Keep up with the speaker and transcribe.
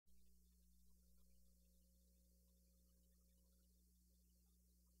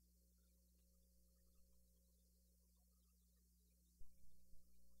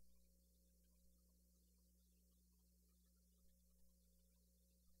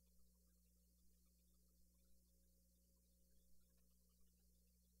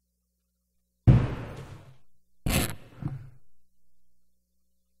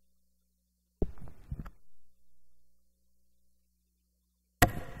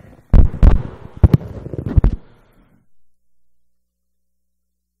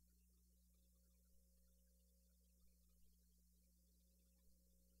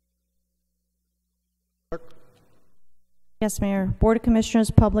Clerk? Yes, Mayor. Board of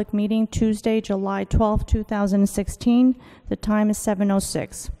Commissioners public meeting Tuesday, July 12, 2016. The time is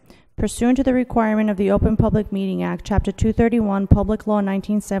 7:06. Pursuant to the requirement of the Open Public Meeting Act, Chapter 231, Public Law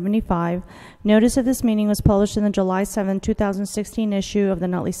 1975, notice of this meeting was published in the July 7, 2016 issue of the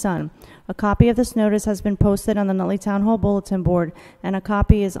Nutley Sun. A copy of this notice has been posted on the Nutley Town Hall Bulletin Board, and a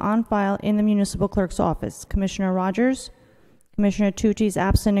copy is on file in the Municipal Clerk's office. Commissioner Rogers? Commissioner Tucci is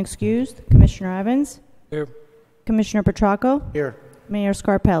absent and excused. Commissioner Evans? Here. Commissioner Petracco? Here. Mayor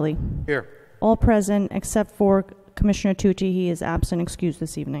Scarpelli? Here. All present except for Commissioner Tucci. He is absent and excused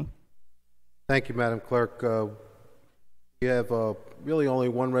this evening. Thank you, Madam Clerk. We have really only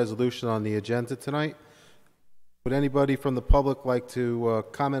one resolution on the agenda tonight. Would anybody from the public like to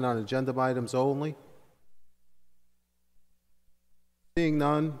comment on agenda items only? Seeing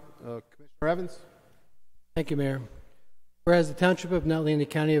none, Commissioner Evans? Thank you, Mayor. Whereas the Township of Nutley in the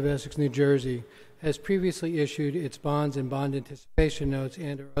County of Essex, New Jersey, has previously issued its bonds and bond anticipation notes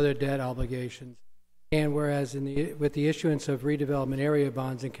and or other debt obligations, and whereas with the issuance of redevelopment area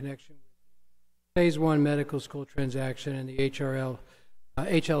bonds in connection with Phase 1 medical school transaction and the HLR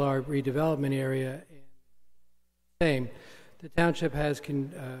redevelopment area, the Township has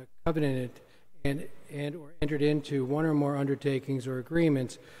covenanted and or entered into one or more undertakings or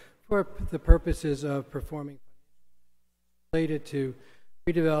agreements for the purposes of performing related to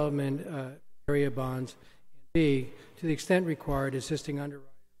redevelopment area bonds, and B, to the extent required, assisting underwriters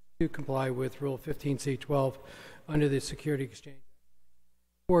to comply with Rule 15C12 under the Security Exchange Act,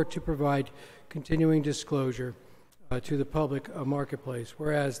 or to provide continuing disclosure to the public marketplace.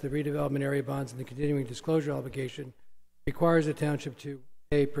 Whereas the redevelopment area bonds and the continuing disclosure obligation requires the Township to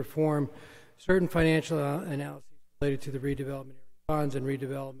A, perform certain financial analyses related to the redevelopment area bonds and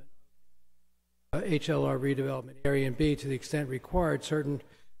redevelopment HLR redevelopment area, and B, to the extent required,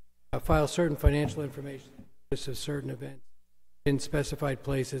 file certain financial information of certain events in specified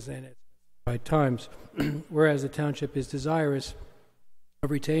places and at specified times. Whereas the Township is desirous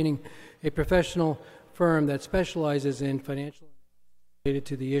of retaining a professional firm that specializes in financial related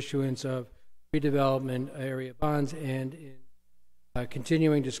to the issuance of redevelopment area bonds and in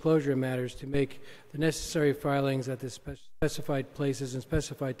continuing disclosure matters to make the necessary filings at the specified places and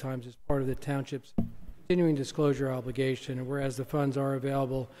specified times as part of the Township's continuing disclosure obligation. And whereas the funds are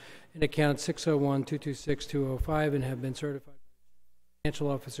available in account 601-226-205 and have been certified by the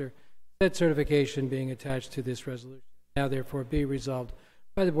financial officer, said certification being attached to this resolution. Now therefore be resolved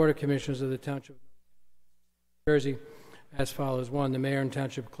by the Board of Commissioners of the Township of New Jersey as follows. 1, the Mayor and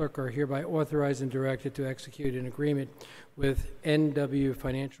Township Clerk are hereby authorized and directed to execute an agreement with NW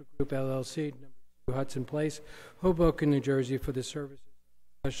Financial Group, LLC, number 2 Hudson Place, Hoboken, New Jersey, for the services of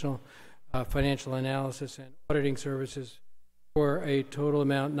professional financial analysis and auditing services for a total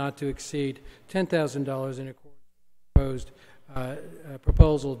amount not to exceed $10,000 in accordance with the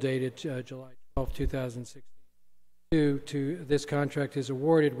proposal dated July 12, 2016. 2, this contract is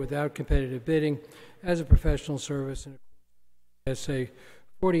awarded without competitive bidding as a professional service in SA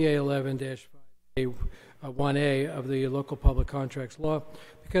 4811-1A of the Local Public Contracts Law,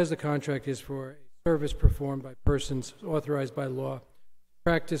 because the contract is for a service performed by persons authorized by law to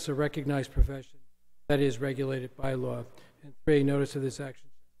practice a recognized profession that is regulated by law. And 3, notice of this action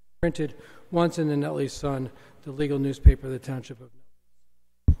printed once in the Nutley Sun, the legal newspaper of the Township of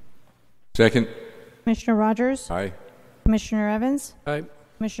Nutley. Second. Commissioner Rogers? Aye. Commissioner Evans? Aye.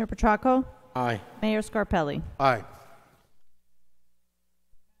 Commissioner Petracco? Aye. Mayor Scarpelli? Aye.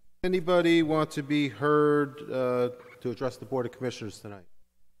 Anybody want to be heard to address the Board of Commissioners tonight?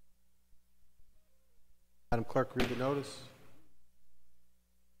 Madam Clerk, read the notice.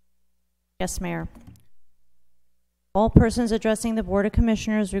 Yes, Mayor. All persons addressing the Board of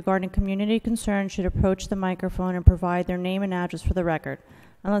Commissioners regarding community concerns should approach the microphone and provide their name and address for the record.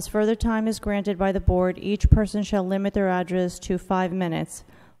 Unless further time is granted by the Board, each person shall limit their address to 5 minutes.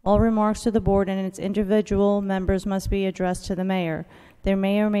 All remarks to the Board and its individual members must be addressed to the Mayor. The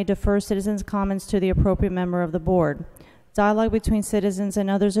Mayor may defer citizens' comments to the appropriate member of the Board. Dialogue between citizens and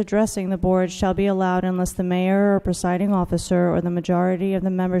others addressing the Board shall be allowed unless the Mayor or presiding officer or the majority of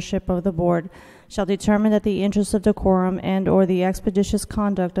the membership of the Board shall determine that the interests of decorum and or the expeditious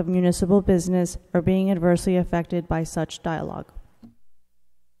conduct of municipal business are being adversely affected by such dialogue.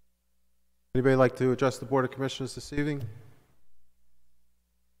 Anybody like to address the Board of Commissioners this evening?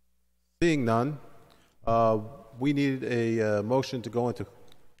 Seeing none, we need a motion to go into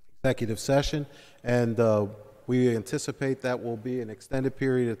executive session, and we anticipate that will be an extended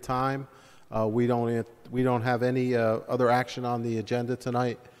period of time. We don't have any other action on the agenda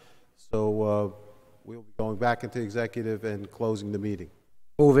tonight, so we'll be going back into executive and closing the meeting.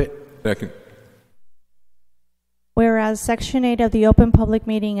 Move it. Second. Whereas Section 8 of the Open Public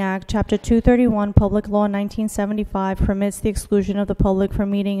Meeting Act, Chapter 231, Public Law 1975, permits the exclusion of the public from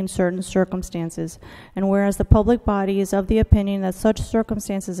meeting in certain circumstances, and whereas the public body is of the opinion that such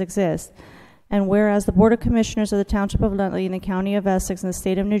circumstances exist, and whereas the Board of Commissioners of the Township of Nutley in the County of Essex and the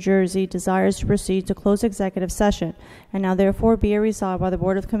State of New Jersey desires to proceed to close executive session, and now therefore be it resolved by the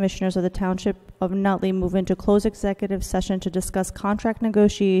Board of Commissioners of the Township of Nutley move into close executive session to discuss contract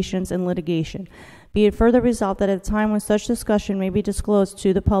negotiations and litigation. Be it further resolved that at a time when such discussion may be disclosed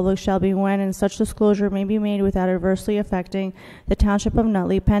to the public shall be when and such disclosure may be made without adversely affecting the Township of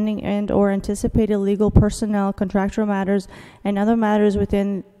Nutley, pending and or anticipated legal, personnel, contractual matters, and other matters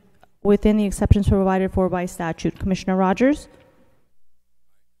within the exceptions provided for by statute. Commissioner Rogers?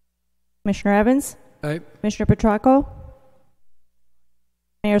 Commissioner Evans? Aye. Commissioner Petracco?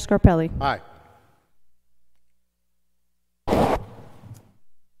 Mayor Scarpelli? Aye.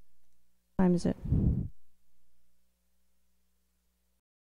 What time is it?